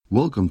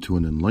Welcome to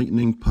an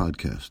enlightening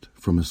podcast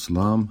from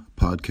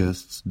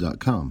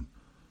IslamPodcasts.com.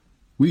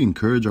 We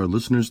encourage our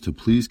listeners to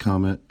please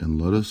comment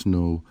and let us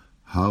know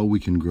how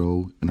we can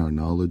grow in our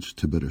knowledge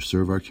to better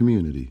serve our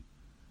community.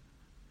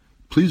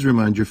 Please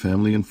remind your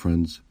family and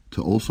friends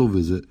to also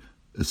visit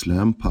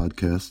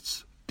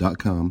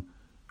IslamPodcasts.com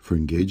for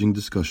engaging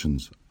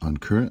discussions on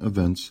current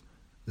events,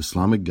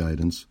 Islamic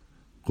guidance,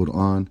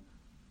 Quran,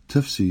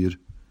 tafsir,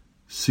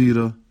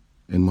 seerah,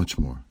 and much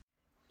more.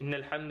 إن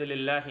الحمد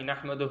لله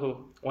نحمده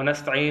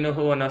ونستعينه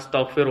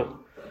ونستغفره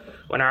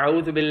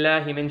ونعوذ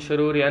بالله من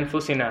شرور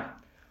أنفسنا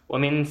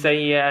ومن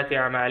سيئات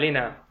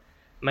أعمالنا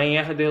من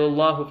يهده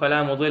الله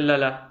فلا مضل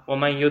له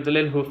ومن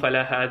يضلله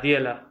فلا هادي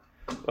له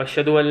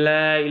وأشهد أن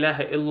لا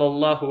إله إلا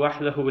الله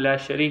وحده لا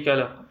شريك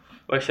له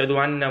وأشهد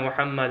أن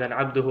محمدا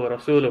عبده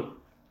ورسوله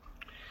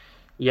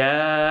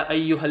يا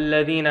أيها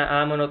الذين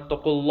آمنوا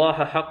اتقوا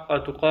الله حق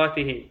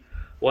تقاته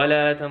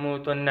ولا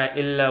تموتن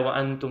إلا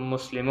وأنتم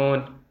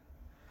مسلمون.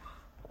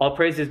 All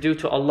praise is due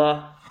to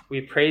Allah. We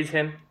praise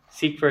Him,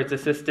 seek for His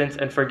assistance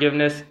and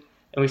forgiveness,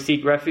 and we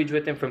seek refuge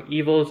with Him from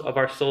evils of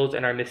our souls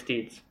and our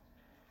misdeeds.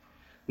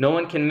 No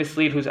one can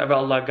mislead whosoever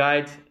Allah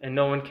guides, and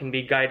no one can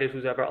be guided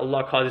whosoever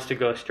Allah causes to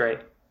go astray.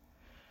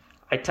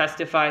 I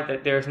testify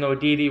that there is no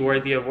deity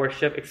worthy of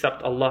worship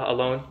except Allah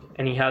alone,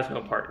 and He has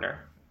no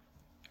partner.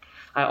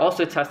 I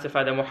also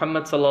testify that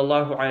Muhammad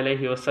sallallahu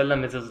alaihi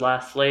wasallam is His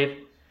last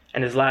slave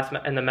and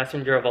the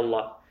messenger of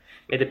Allah.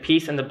 May the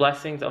peace and the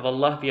blessings of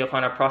Allah be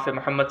upon our Prophet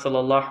Muhammad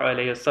sallallahu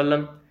alaihi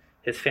wasallam,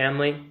 his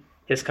family,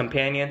 his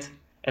companions,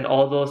 and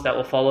all those that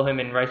will follow him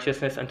in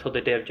righteousness until the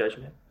day of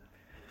judgment.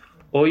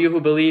 O you who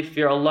believe,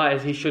 fear Allah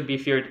as He should be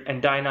feared,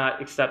 and die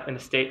not except in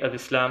the state of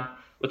Islam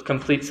with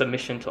complete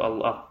submission to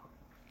Allah.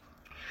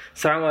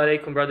 Assalamu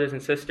alaikum, brothers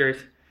and sisters.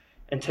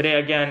 And today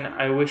again,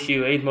 I wish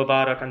you Eid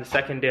Mubarak on the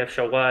second day of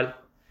Shawwal.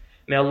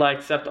 May Allah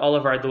accept all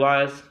of our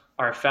du'as,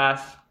 our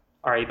fasts,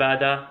 our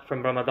ibadah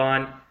from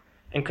Ramadan,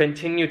 and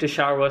continue to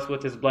shower us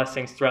with His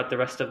blessings throughout the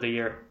rest of the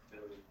year.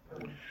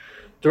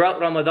 Throughout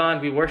Ramadan,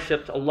 we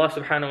worshipped Allah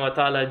subhanahu wa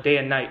ta'ala day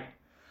and night.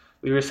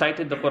 We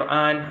recited the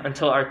Quran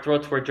until our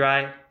throats were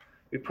dry.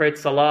 We prayed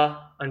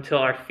salah until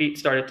our feet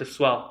started to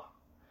swell.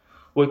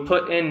 We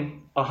put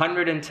in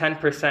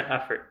 110%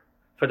 effort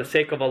for the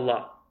sake of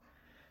Allah.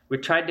 We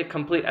tried to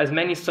complete as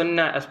many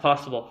sunnah as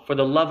possible for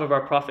the love of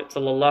our Prophet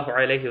sallallahu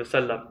alaihi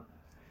wasallam.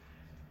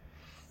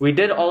 We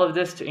did all of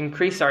this to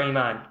increase our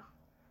iman,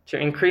 to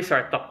increase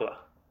our taqwa,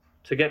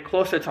 to get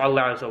closer to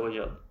Allah Azza wa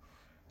Jal,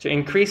 to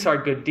increase our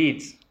good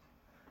deeds,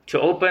 to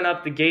open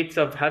up the gates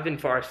of heaven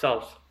for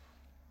ourselves.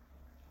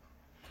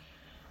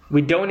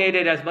 We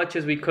donated as much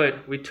as we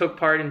could. We took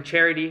part in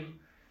charity,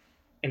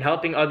 in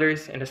helping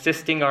others, and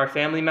assisting our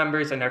family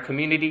members and our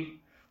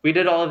community. We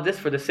did all of this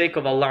for the sake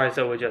of Allah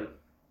Azza wa Jal.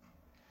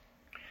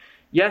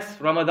 Yes,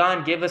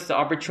 Ramadan gave us the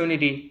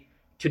opportunity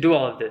to do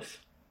all of this.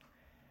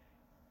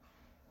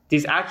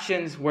 These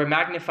actions were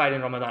magnified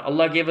in Ramadan.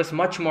 Allah gave us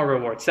much more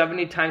reward,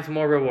 70 times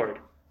more reward.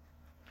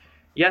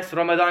 Yes,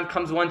 Ramadan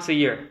comes once a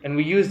year, and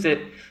we use it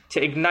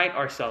to ignite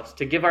ourselves,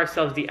 to give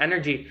ourselves the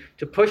energy,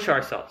 to push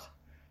ourselves,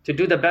 to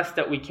do the best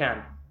that we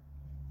can.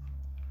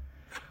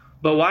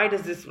 But why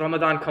does this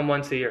Ramadan come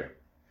once a year?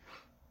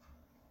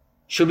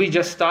 Should we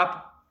just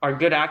stop our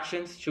good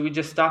actions? Should we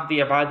just stop the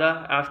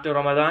ibadah after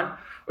Ramadan?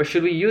 Or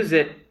should we use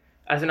it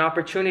as an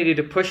opportunity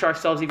to push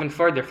ourselves even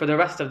further for the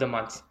rest of the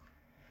months?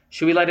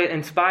 Should we let it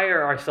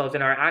inspire ourselves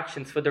in our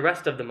actions for the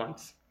rest of the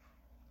months?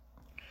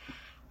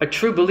 A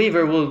true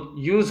believer will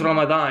use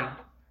Ramadan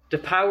to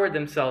power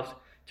themselves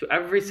to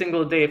every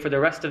single day for the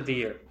rest of the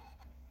year.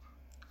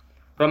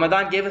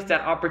 Ramadan gave us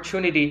that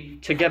opportunity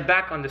to get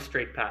back on the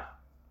straight path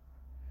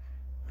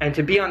and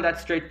to be on that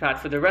straight path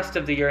for the rest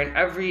of the year in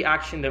every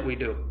action that we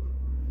do.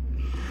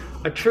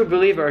 A true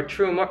believer, a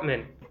true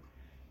mu'min,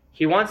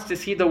 he wants to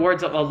see the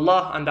words of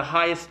Allah on the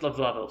highest of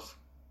levels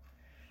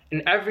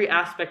in every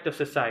aspect of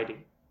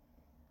society.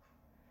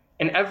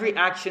 In every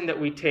action that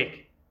we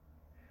take,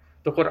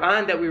 the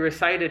Quran that we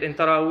recited in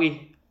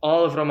Taraweeh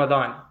all of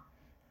Ramadan,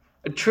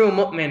 a true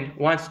mu'min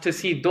wants to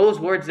see those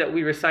words that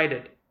we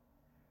recited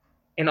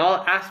in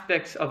all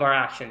aspects of our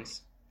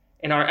actions,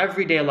 in our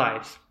everyday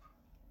lives.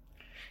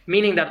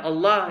 Meaning that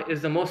Allah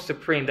is the most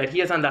supreme, that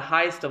He is on the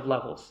highest of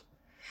levels.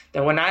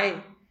 That when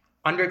I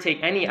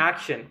undertake any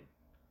action,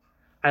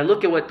 I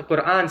look at what the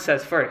Quran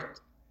says first.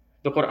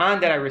 The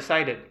Quran that I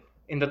recited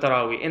in the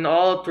Taraweeh, in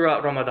all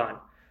throughout Ramadan.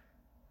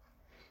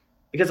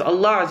 Because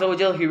Allah Azza wa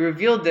Jal, He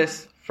revealed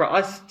this for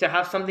us to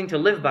have something to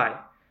live by.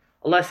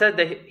 Allah said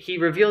that He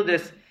revealed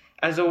this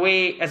as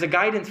a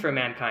guidance for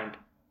mankind.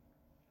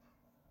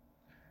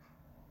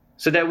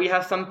 So that we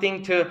have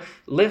something to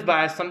live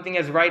by, as something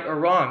as right or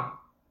wrong,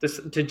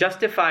 to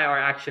justify our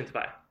actions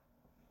by.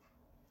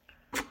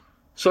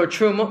 So a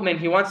true mu'min,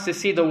 he wants to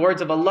see the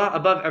words of Allah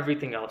above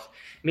everything else.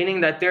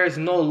 Meaning that there is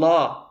no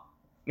law,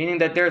 meaning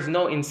that there is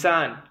no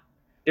insan,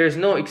 there is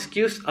no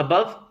excuse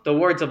above the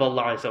words of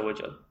Allah Azza wa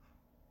Jal.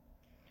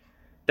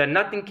 That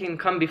nothing can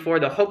come before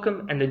the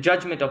hukm and the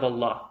judgment of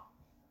Allah.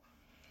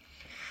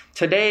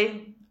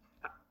 Today,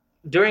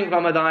 during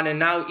Ramadan and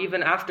now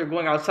even after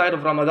going outside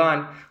of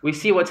Ramadan, we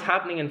see what's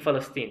happening in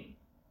Palestine.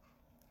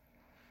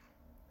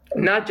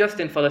 Not just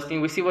in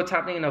Palestine, we see what's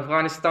happening in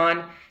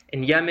Afghanistan,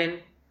 in Yemen,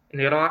 in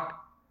Iraq.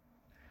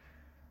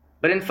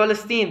 But in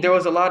Palestine, there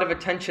was a lot of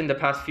attention the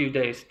past few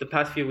days, the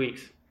past few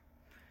weeks.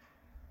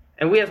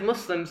 And we as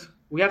Muslims,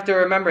 we have to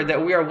remember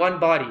that we are one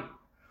body.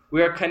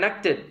 We are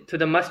connected to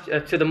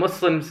the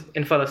Muslims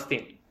in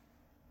Palestine.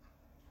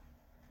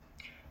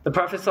 The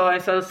Prophet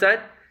ﷺ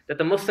said that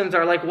the Muslims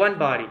are like one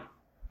body.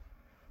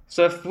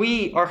 So if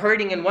we are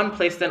hurting in one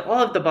place, then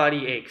all of the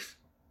body aches.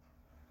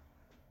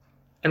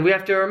 And we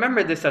have to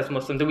remember this as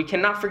Muslims, that we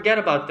cannot forget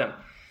about them.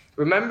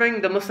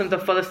 Remembering the Muslims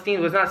of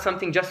Palestine was not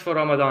something just for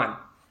Ramadan.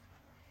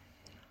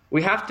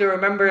 We have to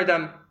remember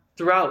them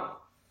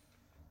throughout.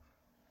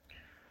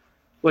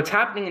 What's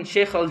happening in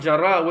Sheikh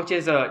al-Jarrah, which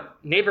is a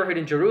neighborhood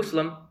in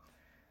Jerusalem,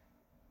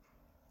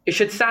 it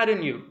should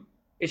sadden you.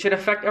 It should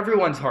affect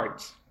everyone's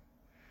hearts.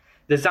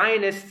 The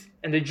Zionists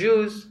and the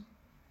Jews,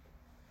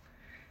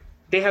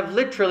 they have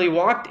literally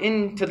walked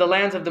into the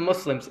lands of the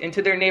Muslims,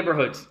 into their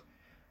neighborhoods.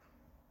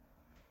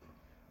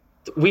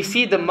 We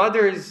see the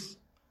mothers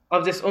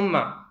of this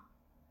ummah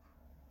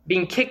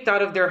being kicked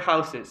out of their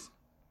houses,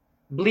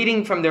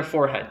 bleeding from their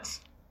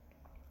foreheads.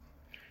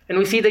 And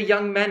we see the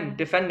young men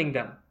defending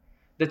them,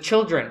 the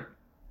children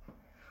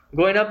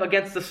going up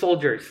against the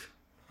soldiers.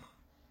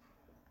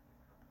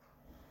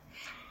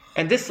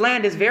 And this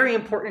land is very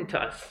important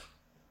to us.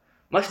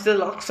 Masjid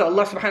al-Aqsa,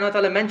 Allah subhanahu wa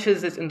ta'ala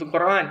mentions this in the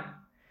Quran.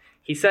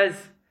 He says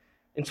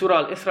in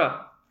Surah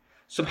Al-Isra,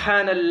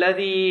 سبحان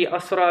الذي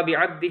أسرى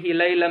بعبده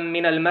ليلا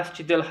من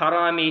المسجد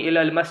الحرام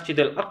إلى المسجد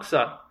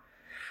الأقصى.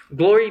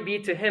 Glory be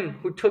to him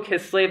who took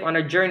his slave on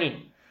a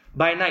journey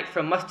by night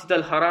from Masjid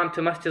al-Haram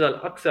to Masjid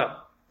al-Aqsa.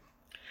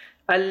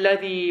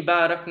 الذي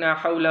باركنا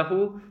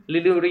حوله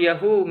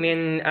لنريه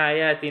من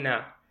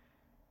آياتنا.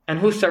 And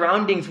whose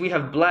surroundings we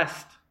have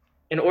blessed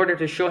in order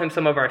to show him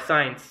some of our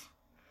signs.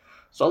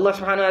 So Allah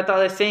subhanahu wa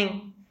ta'ala is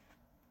saying,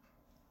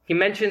 He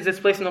mentions this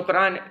place in the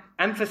Quran,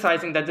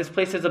 emphasizing that this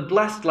place is a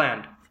blessed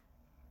land.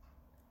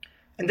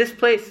 And this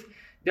place,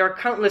 there are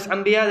countless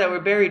Anbiya that were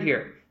buried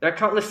here. There are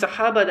countless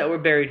Sahaba that were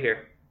buried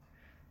here.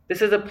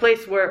 This is a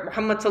place where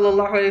Muhammad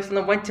sallallahu alayhi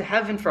wa sallam went to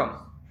heaven from.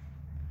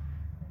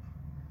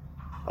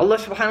 Allah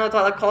subhanahu wa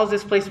ta'ala calls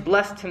this place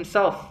blessed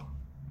Himself.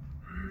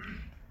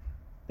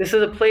 This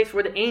is a place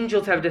where the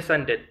angels have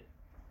descended.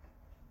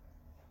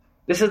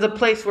 This is a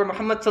place where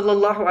Muhammad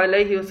sallallahu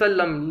alayhi wa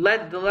sallam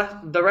led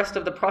the rest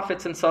of the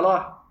prophets in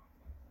salah.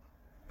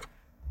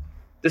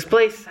 This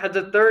place has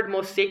the third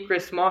most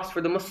sacred mosque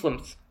for the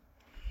Muslims.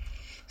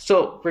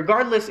 So,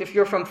 regardless if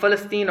you're from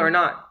Palestine or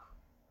not,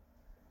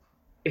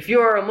 if you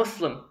are a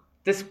Muslim,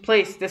 this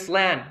place, this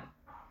land,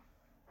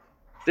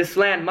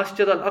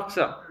 Masjid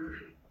al-Aqsa,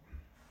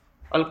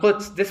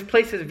 Al-Quds, this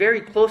place is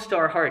very close to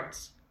our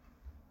hearts.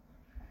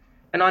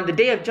 And on the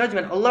Day of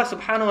Judgment, Allah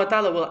subhanahu wa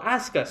ta'ala will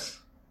ask us,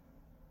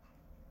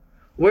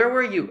 where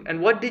were you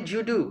and what did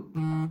you do?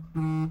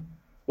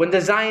 When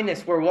the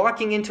Zionists were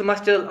walking into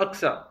Masjid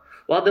al-Aqsa,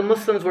 while the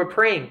Muslims were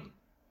praying.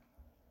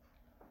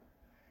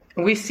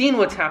 And we've seen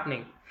what's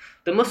happening.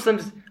 The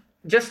Muslims,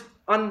 just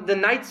on the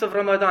nights of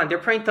Ramadan, they're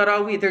praying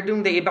Taraweeh, they're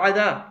doing the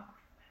ibadah.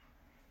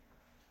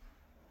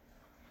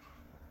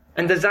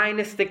 And the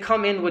Zionists, they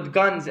come in with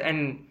guns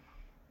and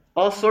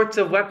all sorts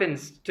of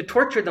weapons to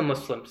torture the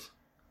Muslims.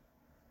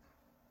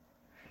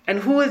 And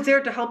who is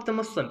there to help the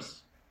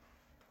Muslims?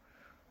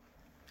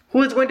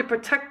 Who is going to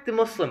protect the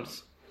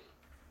Muslims?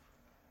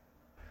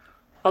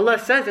 Allah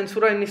says in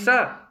Surah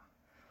An-Nisa,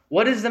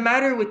 what is the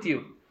matter with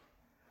you?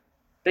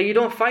 That you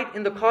don't fight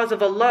in the cause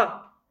of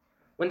Allah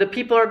when the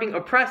people are being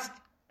oppressed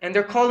and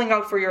they're calling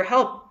out for your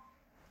help.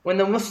 When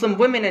the Muslim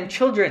women and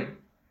children,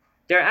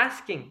 they're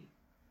asking,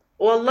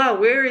 Oh Allah,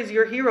 where is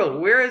your hero?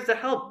 Where is the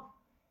help?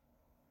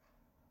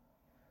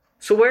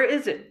 So where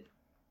is it?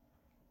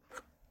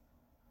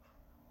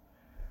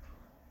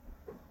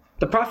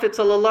 The Prophet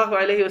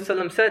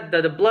ﷺ said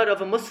that the blood of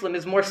a Muslim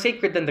is more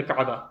sacred than the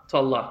Kaaba to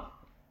Allah.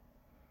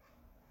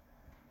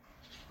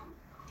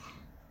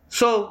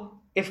 So,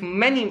 if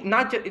many,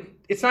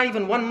 it's not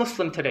even one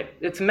Muslim today,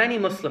 it's many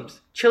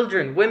Muslims,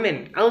 children,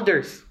 women,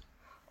 elders,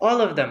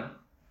 all of them.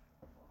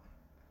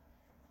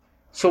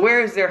 So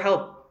where is their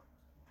help?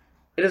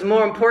 It is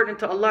more important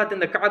to Allah than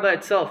the Kaaba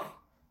itself.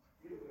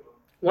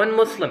 One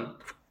Muslim.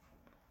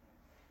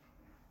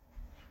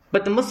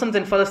 But the Muslims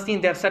in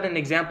Palestine, they have set an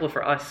example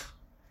for us.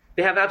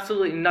 They have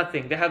absolutely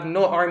nothing. They have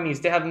no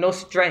armies. They have no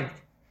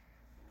strength.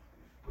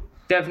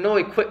 They have no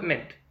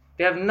equipment.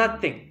 They have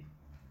nothing.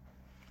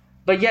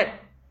 But yet,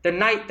 the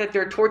night that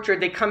they're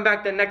tortured, they come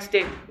back the next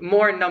day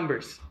more in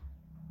numbers.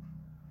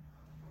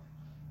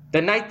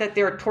 The night that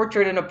they are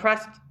tortured and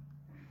oppressed,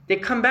 they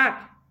come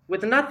back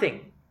with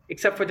nothing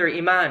except for their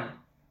iman.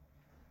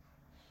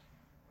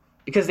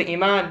 Because the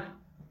iman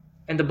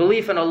and the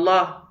belief in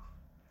Allah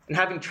and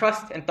having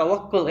trust and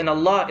tawakkul in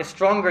Allah is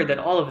stronger than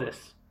all of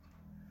this.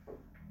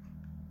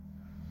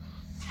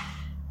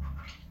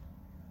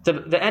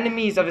 The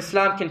enemies of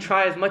Islam can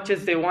try as much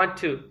as they want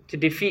to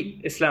defeat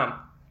Islam.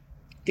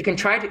 They can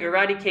try to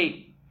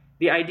eradicate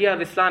the idea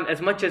of Islam as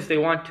much as they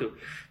want to.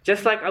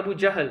 Just like Abu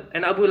Jahl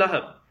and Abu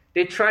Lahab,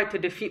 they tried to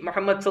defeat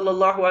Muhammad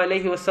sallallahu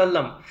alaihi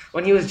wasallam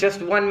when he was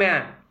just one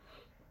man,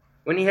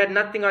 when he had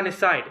nothing on his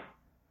side.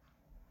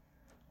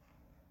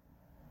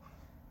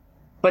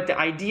 But the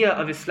idea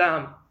of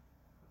Islam,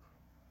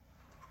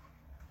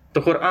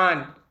 the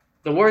Quran,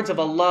 the words of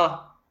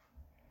Allah,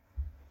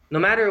 no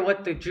matter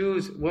what the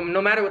Jews,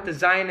 no matter what the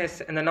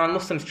Zionists and the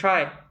non-Muslims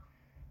try,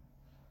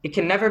 it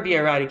can never be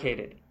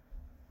eradicated.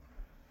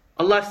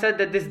 Allah said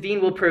that this deen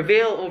will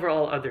prevail over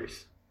all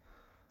others.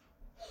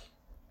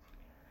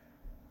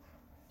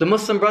 The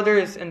Muslim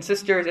brothers and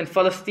sisters in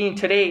Palestine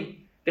today,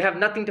 they have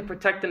nothing to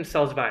protect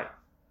themselves by.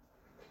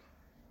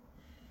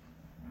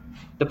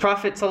 The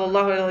Prophet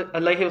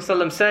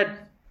ﷺ said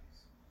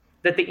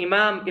that the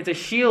Imam is a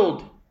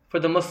shield for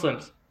the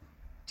Muslims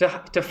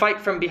to fight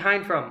from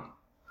behind from.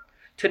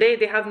 Today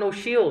they have no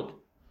shield.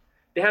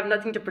 They have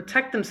nothing to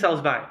protect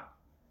themselves by.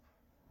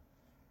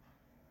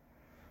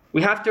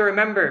 We have to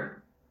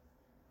remember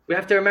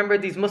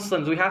these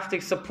Muslims. We have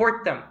to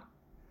support them.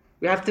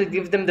 We have to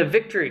give them the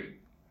victory.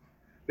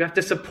 We have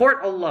to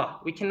support Allah.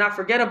 We cannot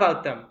forget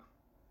about them.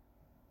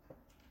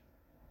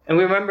 And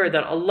we remember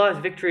that Allah's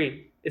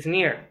victory is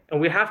near,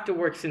 and we have to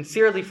work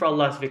sincerely for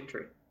Allah's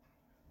victory.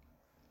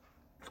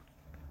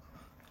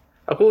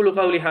 أقول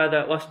قولي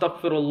هذا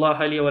وأستغفر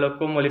الله لي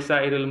ولكم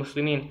ولسائر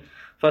المسلمين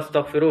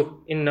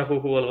فاستغفروه إنه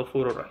هو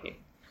الغفور الرحيم.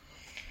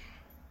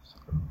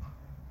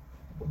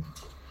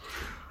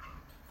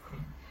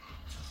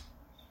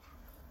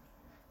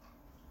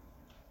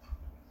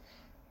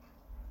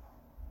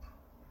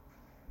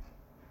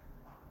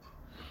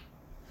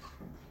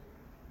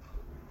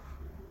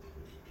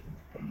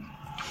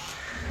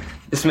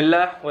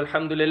 Bismillah,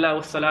 walhamdulillah,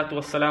 wassalatu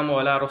wassalamu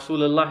ala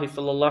Rasulullah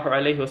sallallahu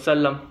alayhi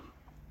wasallam.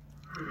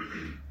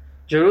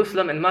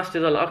 Jerusalem and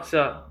Masjid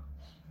al-Aqsa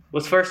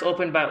was first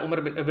opened by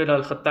Umar ibn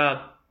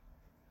al-Khattab.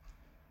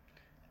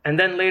 And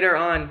then later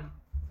on,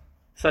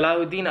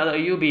 Salahuddin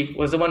al-Ayyubi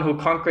was the one who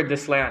conquered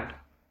this land.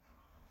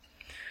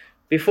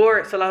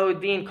 Before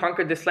Salahuddin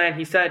conquered this land,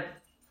 he said,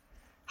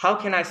 "How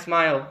can I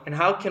smile and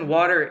how can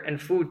water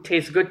and food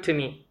taste good to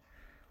me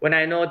when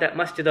I know that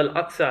Masjid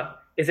al-Aqsa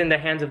is in the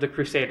hands of the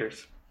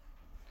Crusaders?"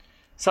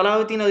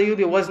 Salahuddin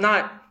al-Ayyubi was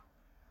not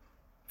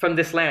from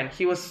this land.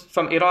 He was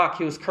from Iraq.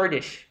 He was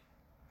Kurdish.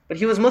 But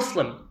he was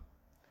Muslim.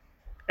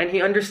 And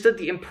he understood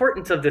the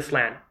importance of this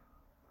land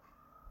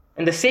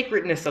and the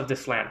sacredness of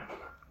this land.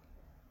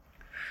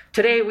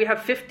 Today we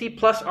have 50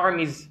 plus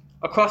armies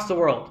across the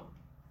world.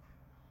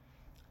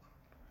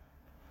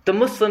 The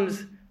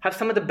Muslims have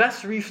some of the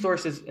best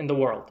resources in the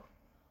world.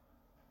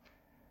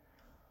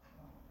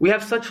 We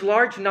have such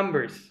large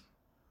numbers.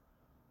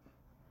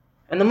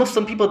 And the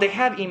Muslim people, they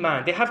have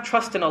iman, they have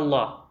trust in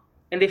Allah,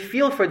 and they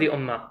feel for the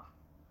ummah.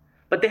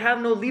 But they have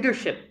no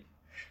leadership.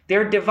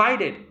 They're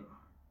divided.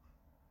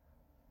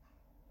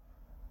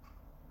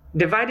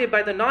 Divided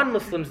by the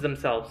non-Muslims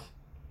themselves.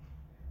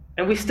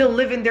 And we still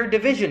live in their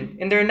division,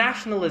 in their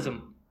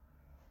nationalism,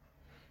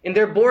 in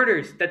their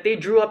borders that they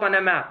drew up on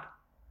a map.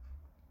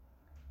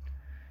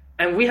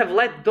 And we have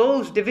let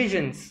those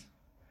divisions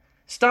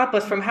stop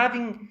us from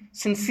having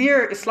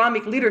sincere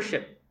Islamic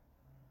leadership.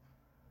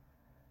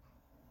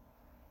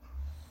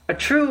 A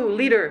true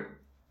leader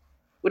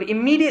would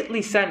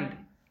immediately send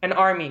an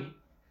army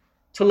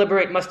to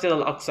liberate Masjid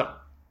al-Aqsa.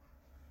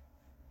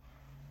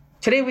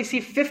 Today we see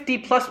 50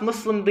 plus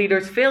Muslim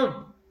leaders failed,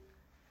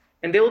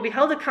 and they will be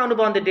held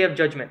accountable on the Day of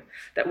Judgment.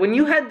 That when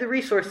you had the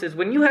resources,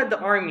 when you had the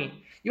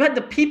army, you had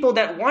the people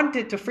that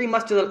wanted to free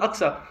Masjid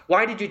al-Aqsa,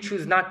 why did you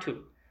choose not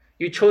to?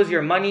 You chose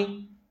your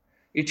money,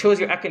 you chose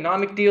your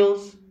economic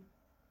deals,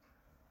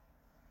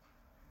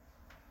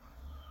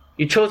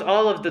 you chose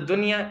all of the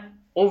dunya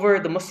over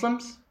the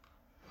Muslims.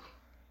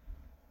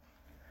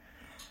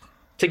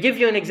 To give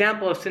you an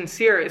example of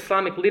sincere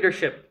Islamic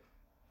leadership,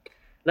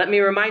 let me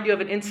remind you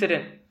of an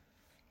incident.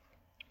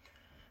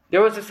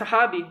 There was a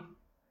Sahabi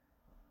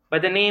by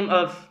the name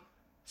of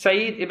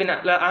Sayyid ibn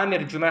Amir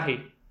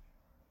Jumahi.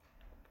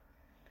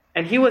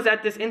 And he was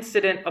at this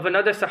incident of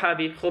another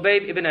Sahabi,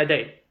 Khubayb ibn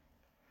Aday.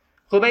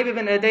 Khubayb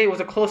ibn Aday was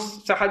a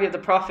close Sahabi of the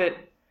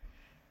Prophet,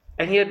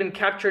 and he had been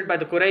captured by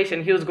the Quraysh,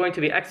 and he was going to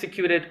be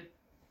executed.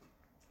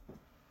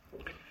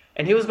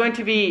 And he was going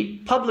to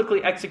be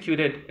publicly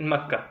executed in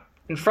Mecca,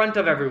 in front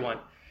of everyone.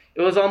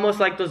 It was almost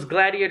like those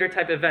gladiator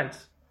type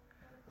events,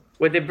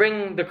 where they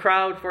bring the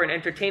crowd for an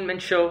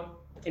entertainment show,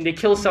 and they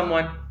kill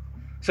someone.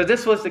 So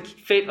this was the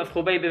fate of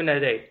Khubayb ibn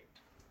Aday.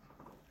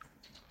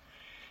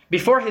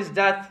 Before his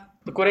death,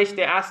 the Quraysh,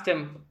 they asked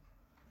him,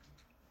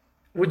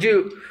 would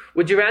you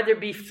rather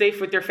be safe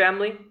with your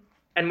family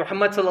and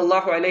Muhammad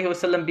sallallahu alayhi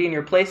wasallam be in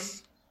your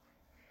place?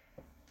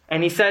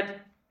 And he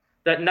said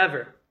that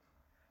never.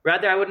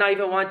 Rather, I would not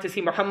even want to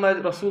see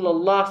Muhammad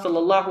Rasulullah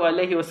sallallahu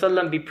alayhi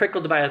wasallam be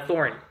prickled by a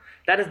thorn.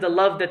 That is the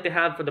love that they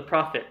have for the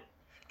Prophet.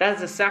 That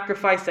is the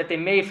sacrifice that they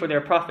made for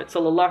their Prophet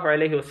sallallahu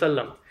alayhi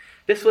wasallam.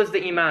 This was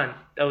the iman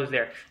that was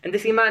there. And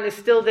this iman is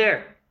still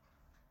there.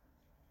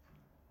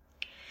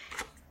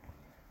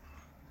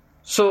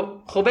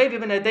 So Khubayb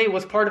ibn Aday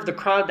was part of the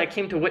crowd that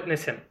came to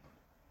witness him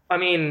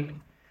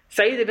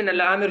Sa'id ibn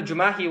al-Amir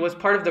Jumahi was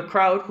part of the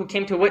crowd who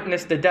came to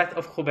witness the death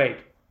of Khubayb.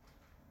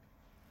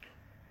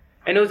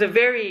 And it was a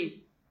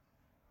very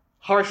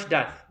harsh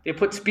death. They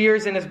put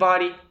spears in his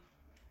body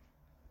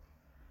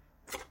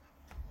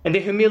and they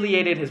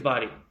humiliated his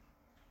body.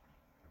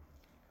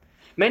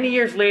 Many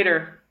years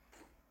later,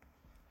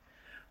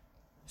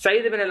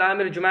 Sa'id ibn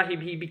al-Amir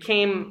Jumahi, he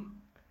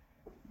became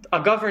a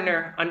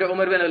governor under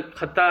Umar ibn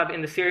al-Khattab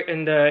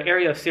in the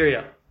area of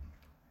Syria,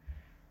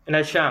 in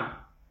al-Sham.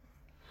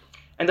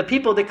 And the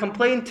people, they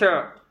complained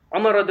to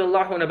Umar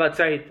radiallahu anhu about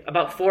Sa'id,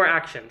 about 4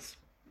 actions.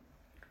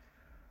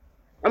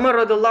 Umar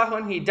radiallahu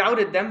anhu, he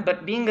doubted them,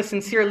 but being a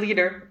sincere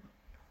leader,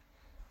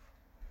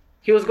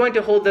 he was going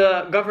to hold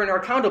the governor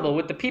accountable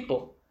with the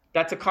people.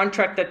 That's a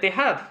contract that they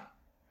have.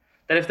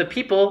 That if the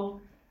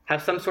people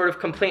have some sort of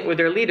complaint with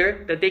their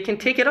leader, that they can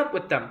take it up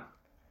with them.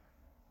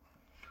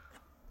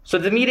 So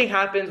the meeting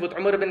happens with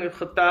Umar ibn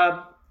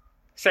al-Khattab,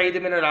 Sa'id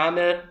ibn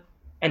al-Amir,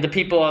 and the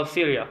people of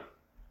Syria.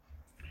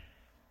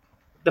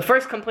 The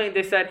first complaint,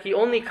 they said, he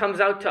only comes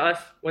out to us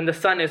when the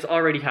sun is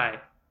already high.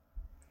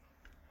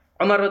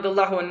 Umar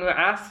radiallahu anhu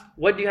asked,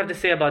 what do you have to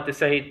say about this,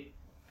 Sa'id?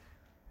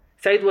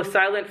 Sa'id was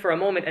silent for a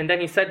moment and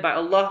then he said, by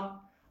Allah,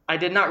 I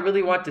did not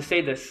really want to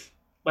say this,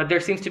 but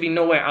there seems to be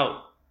no way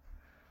out.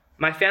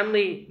 My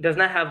family does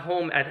not have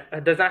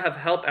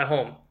help at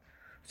home.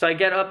 So I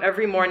get up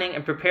every morning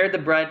and prepare the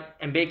bread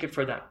and bake it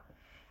for them.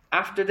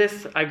 After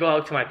this, I go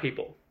out to my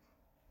people.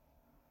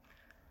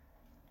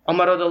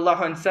 Umar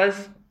radiallahu anhu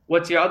says,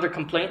 what's your other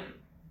complaint?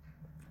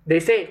 They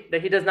say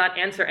that he does not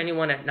answer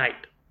anyone at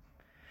night.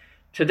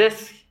 To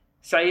this,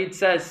 Sa'id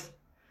says,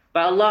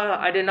 by Allah,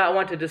 I did not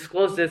want to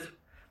disclose this,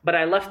 but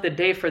I left the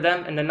day for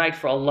them and the night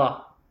for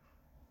Allah.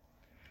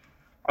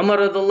 Umar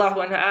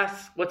radiallahu anhu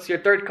asks, what's your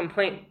third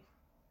complaint?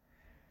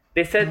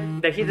 They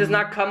said that he does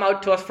not come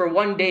out to us for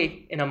 1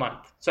 day in a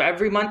month. So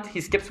every month he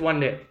skips 1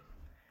 day.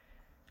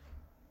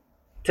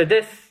 To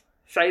this,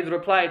 Sa'id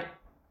replied,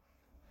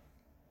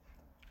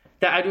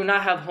 that I do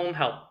not have home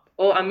help.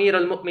 O Amir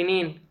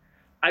al-Mu'mineen,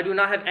 I do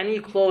not have any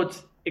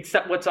clothes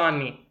except what's on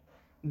me.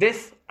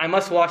 This I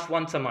must wash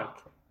once a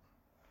month.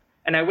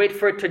 And I wait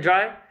for it to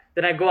dry,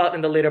 then I go out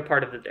in the later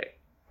part of the day.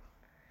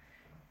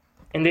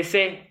 And they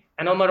say,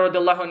 and Umar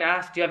radiallahu anhu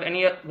asked,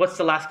 what's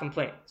the last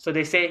complaint? So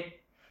they say,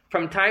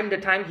 from time to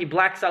time he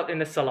blacks out in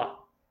the salah.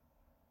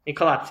 He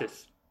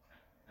collapses.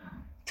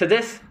 To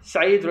this,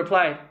 Sa'id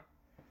replied,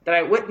 that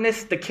I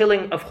witnessed the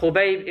killing of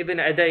Khubayb ibn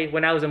Aday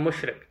when I was a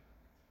mushrik.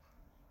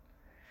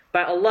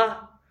 By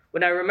Allah,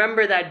 when I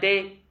remember that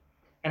day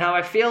and how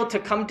I failed to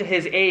come to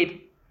his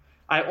aid,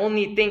 I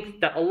only think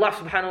that Allah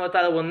subhanahu wa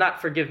ta'ala will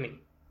not forgive me.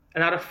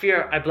 And out of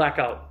fear, I black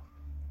out.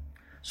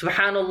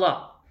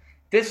 Subhanallah,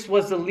 this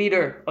was the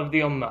leader of the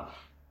ummah.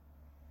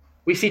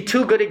 We see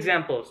 2 good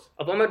examples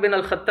of Umar bin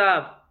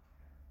al-Khattab,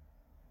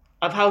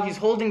 of how he's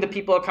holding the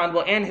people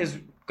accountable and his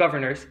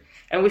governors.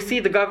 And we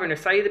see the governor,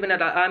 Sa'id ibn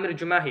al-Amir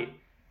Jumahi,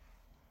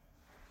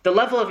 the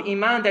level of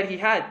iman that he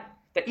had,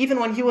 that even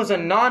when he was a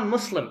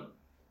non-Muslim,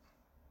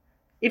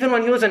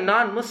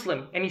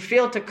 and he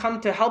failed to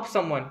come to help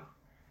someone,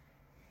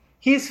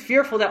 he is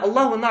fearful that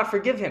Allah will not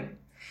forgive him.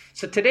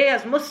 So today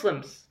as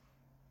Muslims,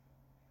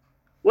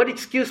 what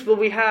excuse will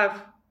we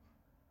have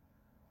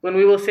when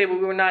we will say we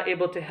were not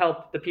able to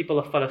help the people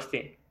of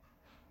Palestine?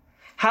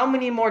 How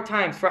many more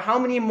times, for how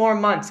many more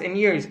months and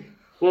years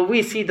will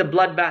we see the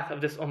bloodbath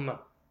of this ummah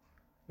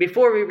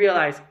before we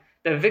realize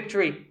that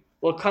victory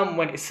will come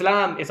when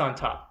Islam is on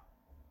top?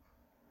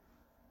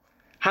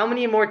 How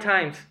many more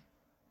times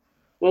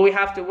will we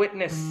have to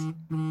witness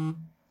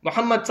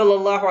Muhammad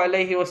sallallahu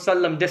alayhi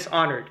wasallam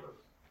dishonored?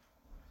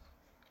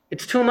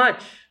 It's too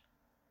much.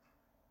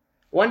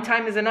 1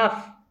 time is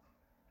enough.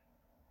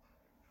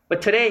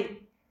 But today,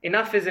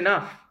 enough is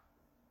enough.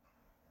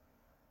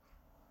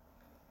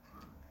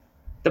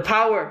 The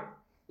power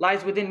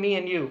lies within me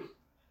and you,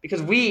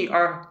 because we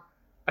are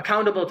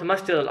accountable to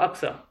Masjid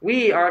al-Aqsa.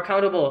 We are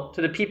accountable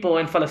to the people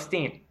in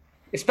Palestine,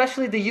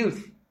 especially the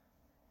youth.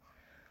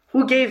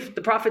 Who gave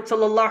the Prophet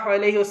sallallahu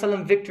alaihi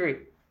wasallam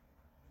victory?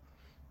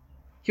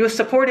 He was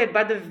supported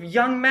by the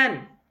young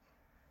men,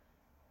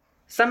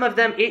 some of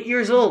them 8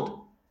 years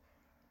old.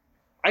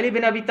 Ali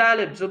bin Abi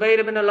Talib, Zubayr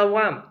ibn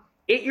al-Awwam,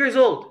 8 years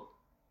old.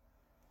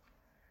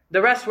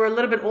 The rest were a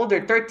little bit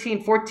older,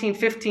 13, 14,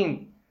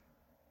 15,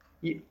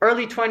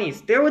 early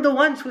 20s. They were the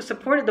ones who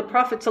supported the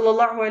Prophet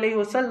sallallahu alaihi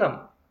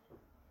wasallam.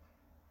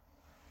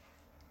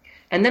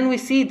 And then we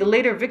see the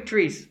later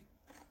victories.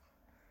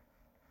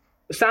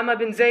 Usama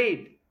bin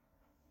Zayd,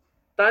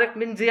 Tariq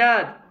bin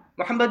Ziyad,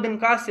 Muhammad bin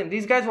Qasim.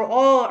 These guys were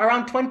all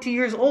around 20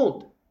 years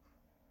old.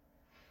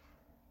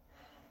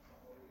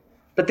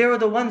 But they were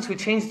the ones who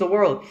changed the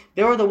world.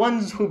 They were the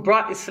ones who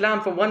brought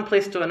Islam from one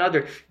place to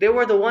another. They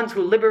were the ones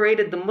who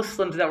liberated the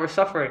Muslims that were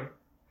suffering.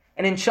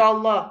 And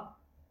inshallah,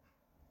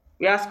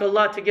 we ask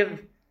Allah to give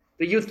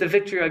the youth the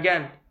victory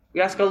again.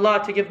 We ask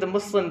Allah to give the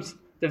Muslims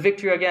the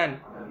victory again.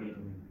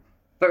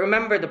 But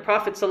remember, the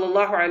Prophet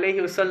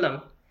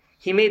ﷺ,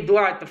 he made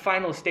dua at the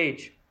final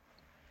stage.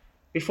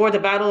 Before the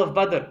battle of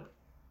Badr,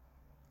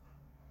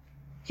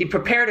 he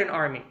prepared an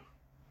army.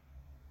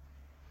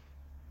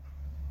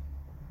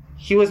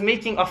 He was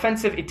making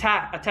offensive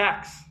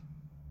attacks.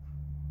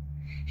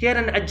 He had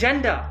an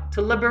agenda to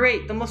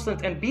liberate the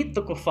Muslims and beat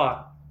the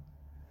kuffar.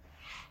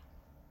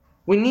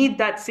 We need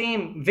that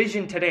same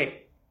vision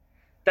today,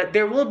 that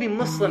there will be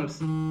Muslims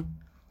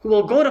who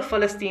will go to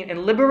Palestine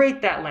and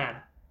liberate that land.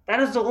 That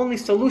is the only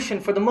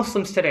solution for the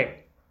Muslims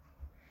today.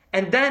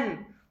 And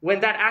then, when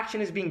that action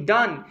is being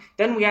done,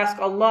 then we ask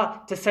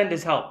Allah to send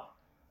His help,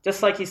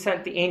 just like He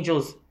sent the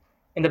angels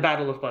in the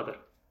Battle of Badr.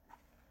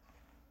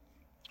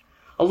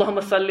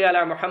 Allahumma salli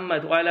ala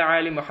Muhammad wa ala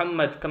ali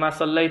Muhammad kama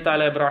sallaita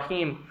ala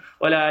Ibrahim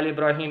wa ala ali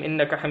Ibrahim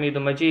innaka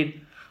Hamidum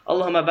Majid.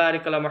 Allahumma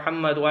barik ala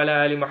Muhammad wa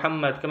ala ali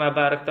Muhammad kama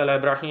barakta ala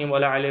Ibrahim wa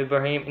ala ali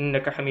Ibrahim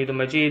innaka Hamidum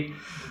Majid.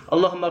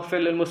 Allahumma ighfir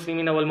lil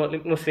muslimina wal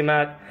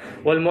muslimat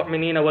wal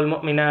mu'minina wal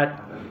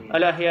mu'minat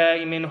al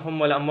ahya'i minhum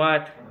wal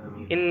amwat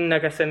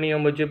innaka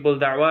samiyyun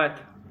mujibul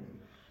da'wat.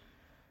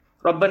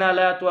 ربنا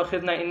لا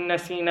تؤاخذنا إن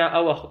نسينا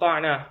أو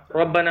أخطأنا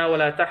ربنا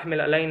ولا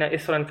تحمل علينا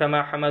إصرا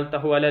كما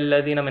حملته على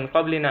الذين من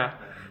قبلنا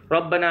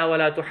ربنا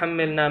ولا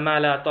تحملنا ما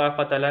لا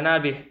طاقة لنا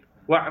به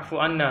واعف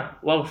عنا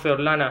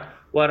واغفر لنا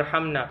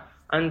وارحمنا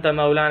أنت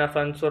مولانا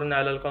فانصرنا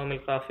على القوم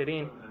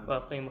الكافرين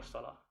وأقيموا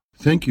الصلاة.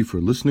 Thank you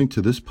for listening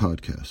to this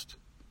podcast.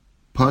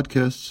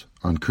 Podcasts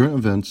on current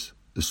events,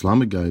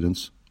 Islamic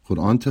guidance,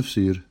 Quran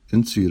tafsir,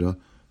 and seerah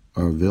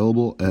are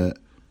available at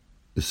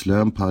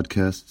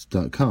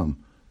islampodcasts.com,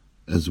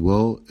 as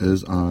well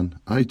as on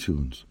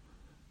iTunes.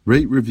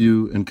 Rate,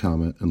 review, and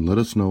comment, and let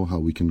us know how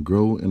we can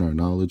grow in our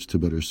knowledge to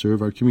better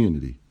serve our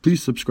community.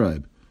 Please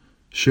subscribe,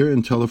 share,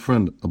 and tell a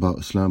friend about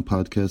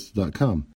islampodcasts.com.